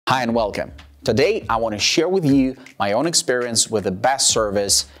Hi and welcome. Today I want to share with you my own experience with the best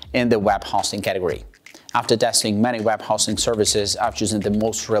service in the web hosting category. After testing many web hosting services, I've chosen the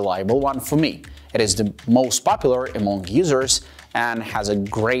most reliable one for me. It is the most popular among users and has a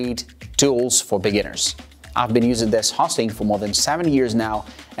great tools for beginners. I've been using this hosting for more than 7 years now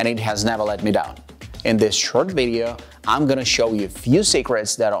and it has never let me down. In this short video, I'm going to show you a few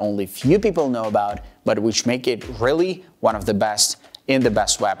secrets that only few people know about, but which make it really one of the best in the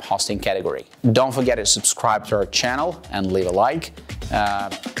best web hosting category. Don't forget to subscribe to our channel and leave a like,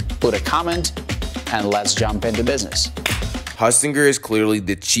 put a comment, and let's jump into business. Hostinger is clearly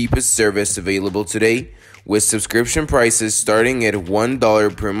the cheapest service available today, with subscription prices starting at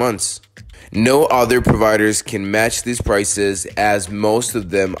 $1 per month. No other providers can match these prices, as most of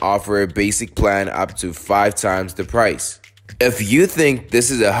them offer a basic plan up to 5 times the price. If you think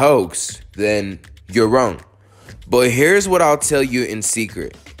this is a hoax, then you're wrong. But here's what I'll tell you in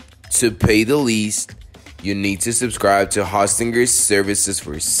secret. To pay the least, you need to subscribe to Hostinger's services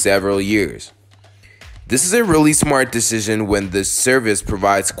for several years. This is a really smart decision when the service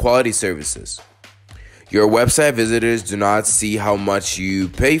provides quality services. Your website visitors do not see how much you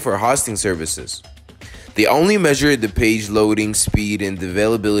pay for hosting services. They only measure the page loading speed and the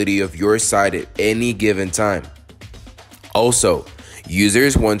availability of your site at any given time. Also,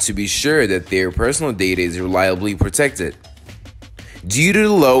 users want to be sure that their personal data is reliably protected. Due to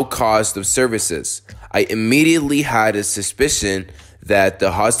the low cost of services, I immediately had a suspicion that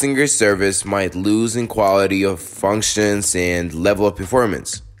the Hostinger service might lose in quality of functions and level of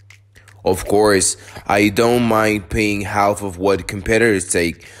performance. Of course, I don't mind paying half of what competitors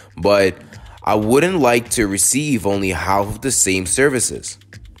take, but I wouldn't like to receive only half of the same services.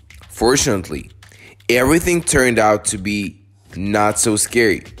 Fortunately, everything turned out to be not so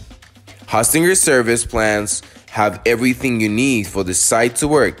scary. Hostinger service plans have everything you need for the site to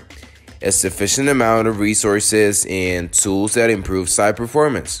work, a sufficient amount of resources and tools that improve site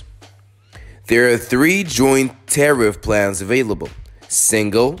performance. There are 3 joint tariff plans available: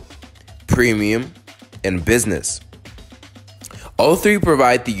 single, premium, and business. All 3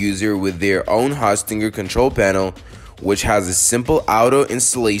 provide the user with their own Hostinger control panel, which has a simple auto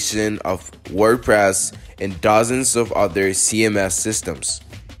installation of Wordpress and dozens of other CMS systems.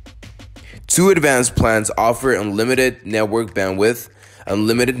 2 advanced plans offer unlimited network bandwidth,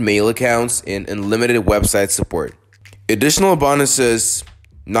 unlimited mail accounts, and unlimited website support. Additional bonuses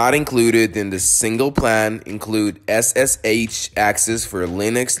not included in the single plan include SSH access for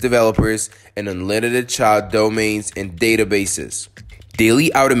Linux developers and unlimited child domains and databases.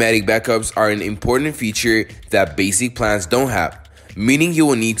 Daily automatic backups are an important feature that basic plans don't have, meaning you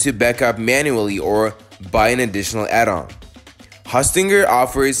will need to backup manually or buy an additional add-on. Hostinger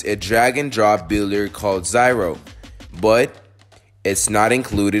offers a drag-and-drop builder called Zyro, but it's not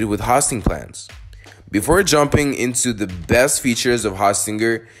included with hosting plans. Before jumping into the best features of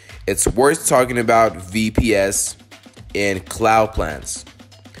Hostinger, it's worth talking about VPS and cloud plans.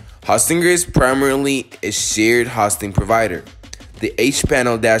 Hostinger is primarily a shared hosting provider. The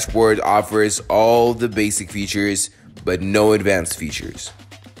H-panel dashboard offers all the basic features, but no advanced features.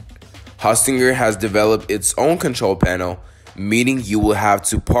 Hostinger has developed its own control panel, meaning you will have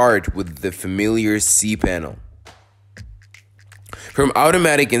to part with the familiar cPanel. From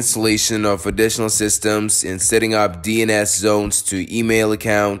automatic installation of additional systems and setting up DNS zones to email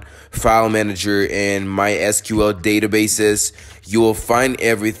account, file manager, and MySQL databases, you will find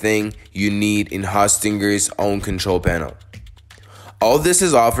everything you need in Hostinger's own control panel. All this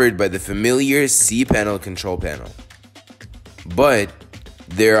is offered by the familiar cPanel control panel. But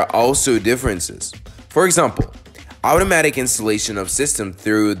there are also differences. For example, automatic installation of system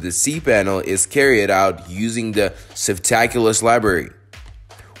through the cPanel is carried out using the Softaculous library,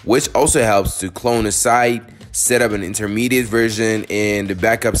 which also helps to clone a site, set up an intermediate version, and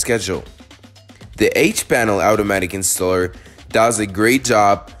backup schedule. The H-panel automatic installer does a great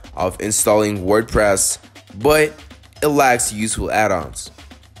job of installing WordPress, but it lacks useful add-ons.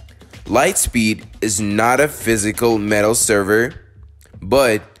 Lightspeed is not a physical metal server,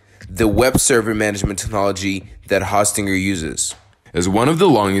 but the web server management technology that Hostinger uses. As one of the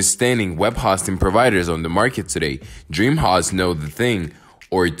longest-standing web hosting providers on the market today, DreamHost know the thing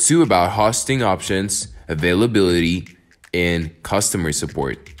or 2 about hosting options, availability, and customer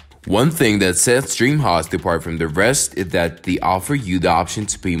support. One thing that sets DreamHost apart from the rest is that they offer you the option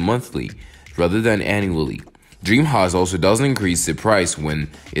to pay monthly rather than annually. DreamHost also doesn't increase the price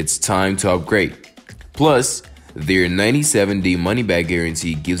when it's time to upgrade. Plus, their 97-day money-back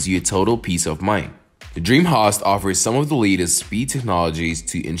guarantee gives you a total peace of mind. DreamHost offers some of the latest speed technologies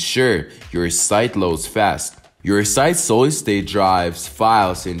to ensure your site loads fast. Your site's solid-state drives,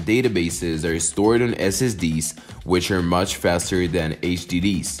 files, and databases are stored on SSDs, which are much faster than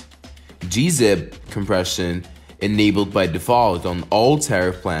HDDs. gzip compression enabled by default on all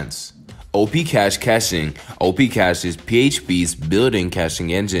tariff plans. OP Cache caching. OP Cache is PHP's built-in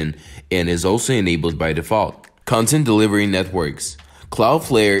caching engine and is also enabled by default. Content delivery networks.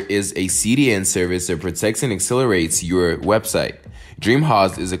 Cloudflare is a CDN service that protects and accelerates your website.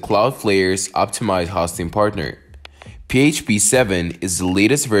 DreamHost is a Cloudflare's optimized hosting partner. PHP 7 is the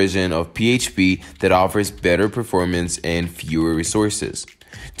latest version of PHP that offers better performance and fewer resources.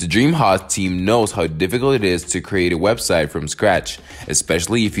 The DreamHost team knows how difficult it is to create a website from scratch,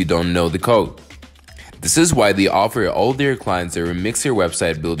 especially if you don't know the code. This is why they offer all their clients a Remixer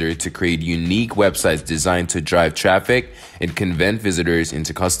website builder to create unique websites designed to drive traffic and convert visitors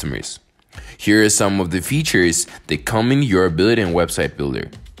into customers. Here are some of the features that come in your built-in website builder.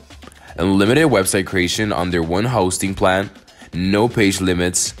 Unlimited website creation under one hosting plan, no page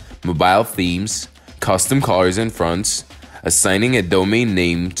limits, mobile themes, custom colors and fonts, assigning a domain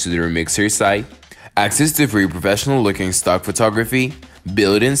name to the Remixer site, access to free professional-looking stock photography,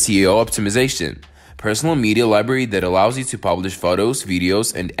 built-in SEO optimization, personal media library that allows you to publish photos,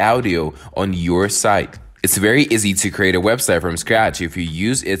 videos, and audio on your site. It's very easy to create a website from scratch if you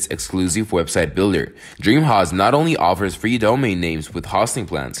use its exclusive website builder. DreamHost not only offers free domain names with hosting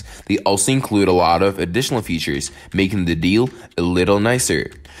plans, they also include a lot of additional features, making the deal a little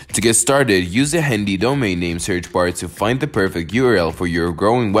nicer. To get started, use the handy domain name search bar to find the perfect URL for your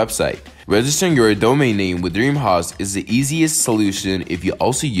growing website. Registering your domain name with DreamHost is the easiest solution if you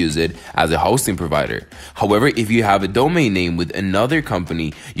also use it as a hosting provider. However, if you have a domain name with another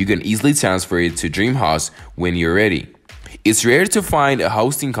company, you can easily transfer it to DreamHost when you're ready. It's rare to find a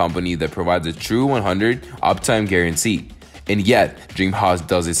hosting company that provides a true 100 uptime guarantee. And yet, DreamHost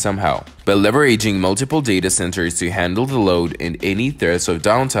does it somehow. By leveraging multiple data centers to handle the load and any threats of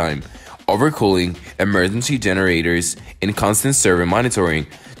downtime, overcooling, emergency generators, and constant server monitoring,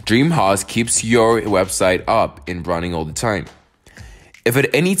 DreamHost keeps your website up and running all the time. If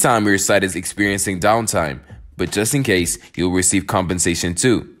at any time your site is experiencing downtime, but just in case, you'll receive compensation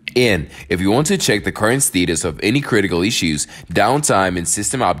too. And if you want to check the current status of any critical issues, downtime, and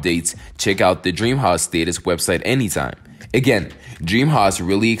system updates, check out the DreamHost status website anytime. Again, DreamHost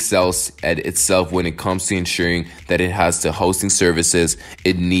really excels at itself when it comes to ensuring that it has the hosting services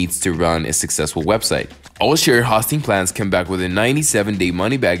it needs to run a successful website. All shared hosting plans come back with a 97-day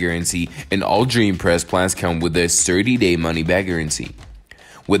money-back guarantee, and all DreamPress plans come with a 30-day money-back guarantee.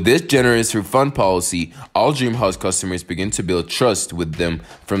 With this generous refund policy, all DreamHost customers begin to build trust with them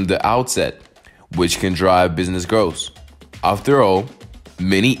from the outset, which can drive business growth. After all,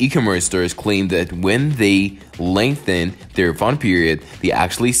 many e-commerce stores claim that when they lengthen their refund period, they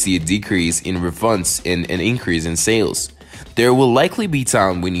actually see a decrease in refunds and an increase in sales. There will likely be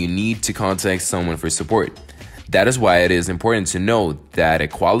time when you need to contact someone for support. That is why it is important to know that a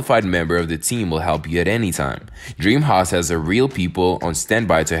qualified member of the team will help you at any time. DreamHost has real people on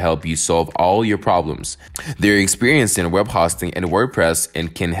standby to help you solve all your problems. They're experienced in web hosting and WordPress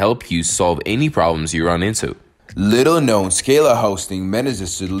and can help you solve any problems you run into. Little known, Scala Hosting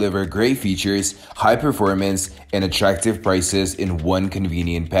manages to deliver great features, high performance, and attractive prices in one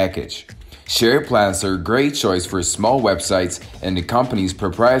convenient package. Shared plans are a great choice for small websites, and the company's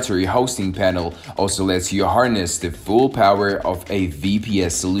proprietary hosting panel also lets you harness the full power of a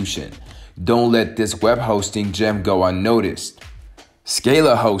VPS solution. Don't let this web hosting gem go unnoticed.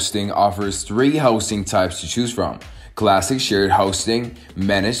 Scala Hosting offers 3 hosting types to choose from: classic shared hosting,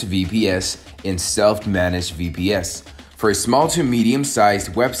 managed VPS, and self-managed VPS. For small to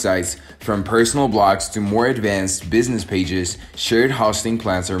medium-sized websites, from personal blogs to more advanced business pages, shared hosting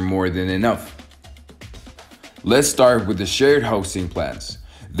plans are more than enough. Let's start with the shared hosting plans.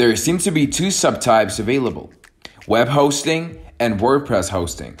 There seem to be 2 subtypes available: web hosting and WordPress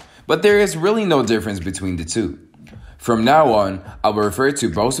hosting, but there is really no difference between the two. From now on, I will refer to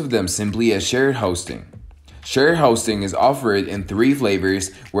both of them simply as shared hosting. Shared hosting is offered in 3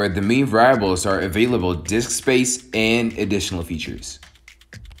 flavors, where the main variables are available disk space and additional features.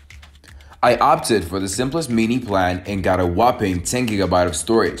 I opted for the simplest mini plan and got a whopping 10 GB of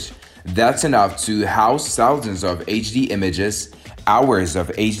storage. That's enough to house thousands of HD images, hours of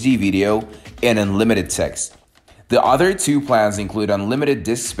HD video, and unlimited text. The other 2 plans include unlimited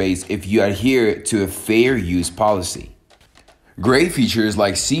disk space if you adhere to a fair use policy. Great features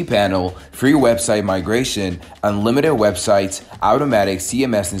like cPanel, free website migration, unlimited websites, automatic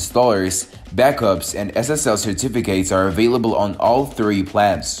CMS installers, backups, and SSL certificates are available on all 3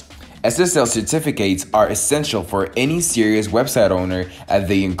 plans. SSL certificates are essential for any serious website owner as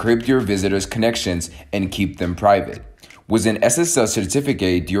they encrypt your visitors' connections and keep them private. With an SSL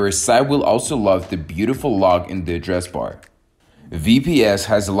certificate, your site will also love the beautiful log in the address bar. VPS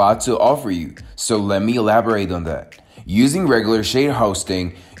has a lot to offer you, so let me elaborate on that. Using regular shared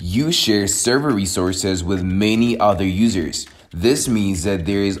hosting, you share server resources with many other users. This means that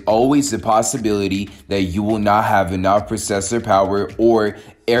there is always a possibility that you will not have enough processor power or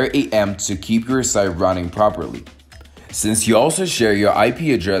RAM to keep your site running properly. Since you also share your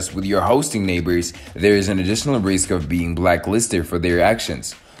IP address with your hosting neighbors, there is an additional risk of being blacklisted for their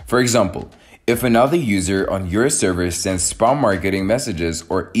actions. For example, if another user on your server sends spam marketing messages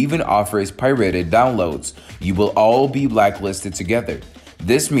or even offers pirated downloads, you will all be blacklisted together.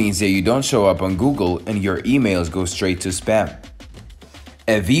 This means that you don't show up on Google and your emails go straight to spam.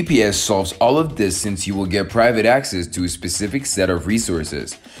 A VPS solves all of this since you will get private access to a specific set of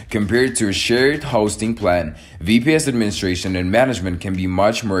resources. Compared to a shared hosting plan, VPS administration and management can be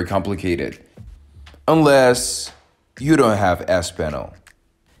much more complicated. Unless you don't have sPanel.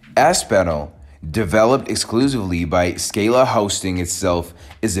 sPanel, developed exclusively by Scala Hosting itself,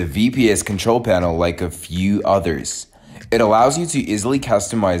 is a VPS control panel like a few others. It allows you to easily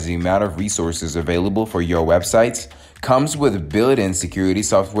customize the amount of resources available for your websites, comes with built-in security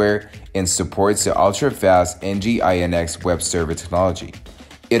software, and supports the ultra-fast NGINX web server technology.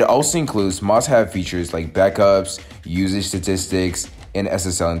 It also includes must-have features like backups, usage statistics, and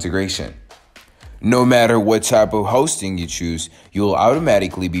SSL integration. No matter what type of hosting you choose, you will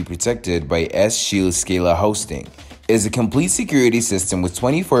automatically be protected by S-Shield Scala Hosting. It's a complete security system with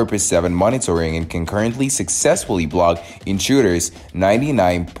 24/7 monitoring and can currently successfully block intruders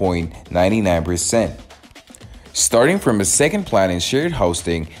 99.99%. Starting from a second plan in shared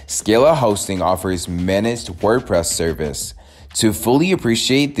hosting, Scala Hosting offers managed WordPress service. To fully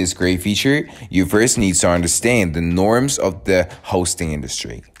appreciate this great feature, you first need to understand the norms of the hosting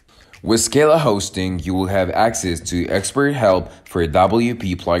industry. With Scala Hosting, you will have access to expert help for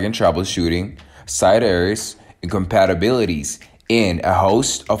WP plugin troubleshooting, site errors, incompatibilities, and a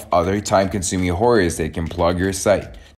host of other time-consuming horrors that can plug your site.